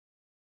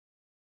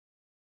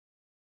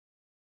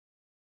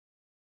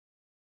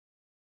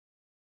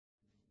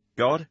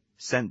God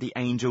sent the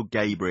angel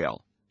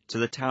Gabriel to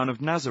the town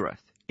of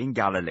Nazareth in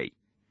Galilee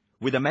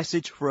with a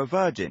message for a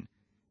virgin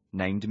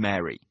named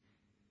Mary.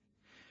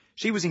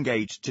 She was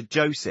engaged to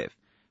Joseph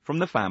from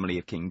the family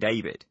of King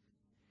David.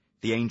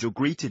 The angel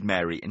greeted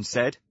Mary and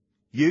said,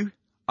 "You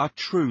are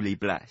truly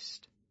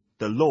blessed.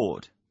 The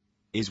Lord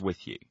is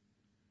with you."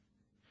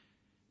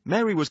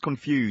 Mary was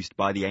confused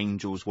by the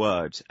angel's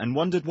words and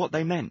wondered what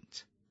they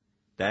meant.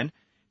 Then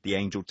the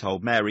angel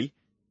told Mary,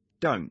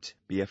 "Don't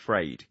be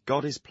afraid.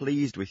 God is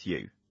pleased with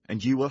you,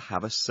 and you will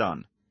have a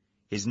son.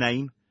 His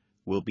name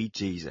will be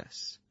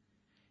Jesus.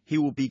 He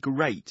will be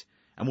great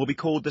and will be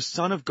called the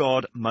Son of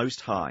God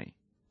Most High.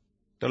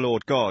 The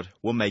Lord God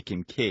will make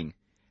him king,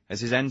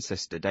 as his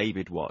ancestor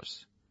David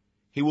was.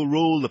 He will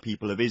rule the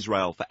people of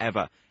Israel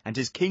forever, and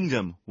his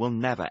kingdom will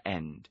never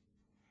end."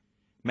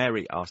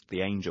 Mary asked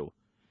the angel,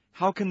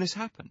 "How can this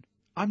happen?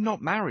 I'm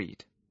not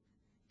married."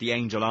 The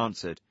angel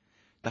answered,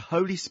 "The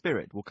Holy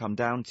Spirit will come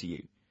down to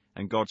you,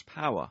 and God's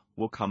power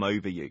will come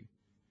over you.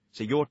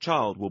 So your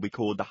child will be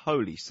called the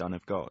Holy Son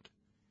of God.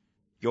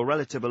 Your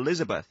relative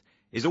Elizabeth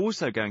is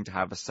also going to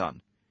have a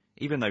son,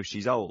 even though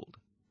she's old.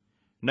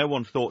 No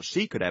one thought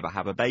she could ever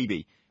have a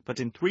baby, but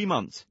in 3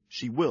 months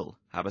she will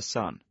have a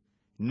son.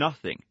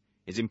 Nothing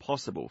is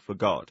impossible for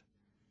God."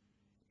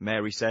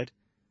 Mary said,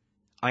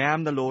 "I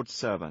am the Lord's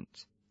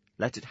servant.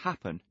 Let it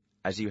happen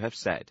as you have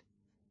said."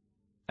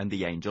 And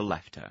the angel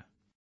left her.